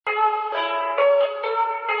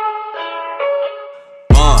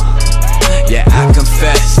Yeah, I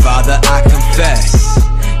confess, Father, I confess,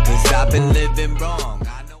 'cause I've been living wrong.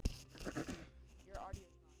 I know.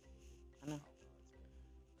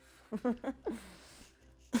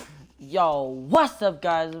 Yo, what's up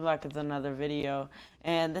guys? I'm back with another video,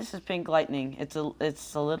 and this is Pink Lightning. It's a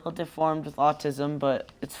little deformed with autism,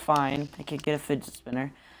 but it's fine. I could get a fidget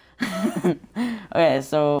spinner. Okay,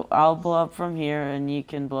 so I'll blow up from here, and you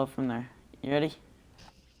can blow up from there. You ready?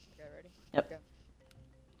 Okay, ready? Yep. Okay.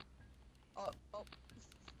 Oh.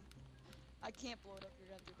 I can't blow it up. You're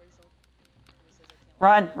gonna have to brace up.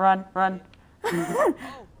 Run.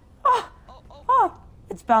 Oh. Oh,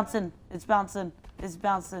 it's bouncing.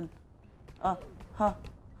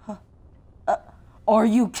 Are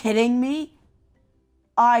you kidding me?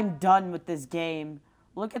 I'm done with this game.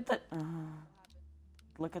 Look at the.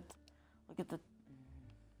 Look at the.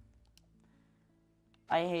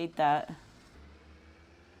 I hate that.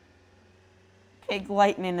 Pink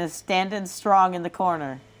Lightning is standing strong in the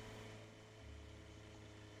corner.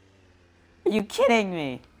 Are you kidding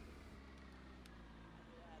me?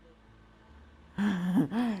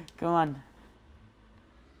 Come on.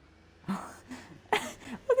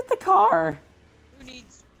 Look at the car. Who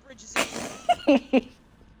needs bridges?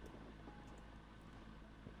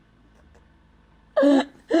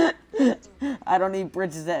 I don't need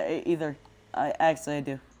bridges either. I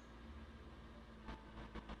do.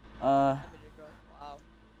 Wow.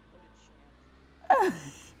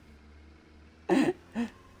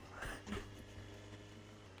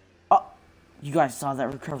 Oh, you guys saw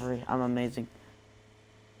that recovery. I'm amazing.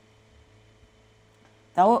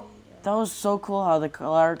 That was so cool how the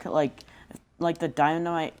color, like the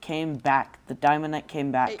dynamite came back. The dynamite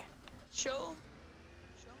came back. Hey, show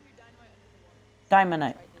me your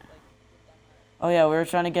Dynamite. Oh yeah, we were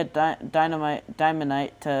trying to get dynamite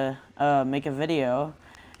to make a video,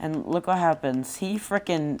 and look what happens. He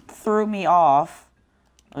frickin' threw me off.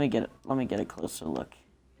 Let me get a closer look.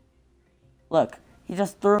 Look, he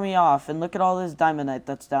just threw me off, and look at all this dynamite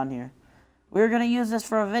that's down here. We were gonna use this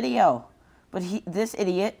for a video, but this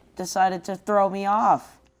idiot decided to throw me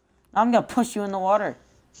off. Now I'm gonna push you in the water.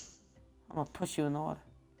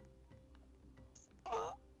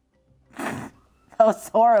 That was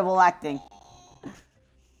horrible acting.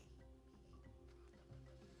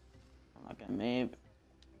 I'm not gonna maybe.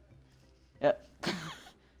 Yep.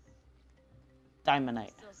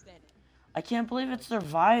 Dynamite. Still standing. I can't believe it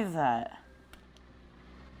survived that.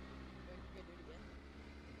 You're gonna do it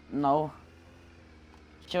again? No.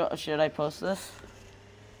 Should I post this?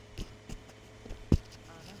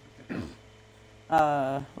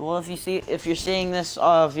 Well, if you're seeing this,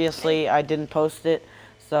 obviously I didn't post it,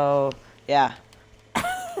 so yeah.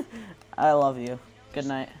 I love you. Good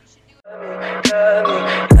night.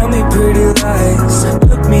 Tell me pretty lies,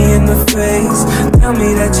 look me in the face, tell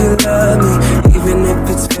me that you love me.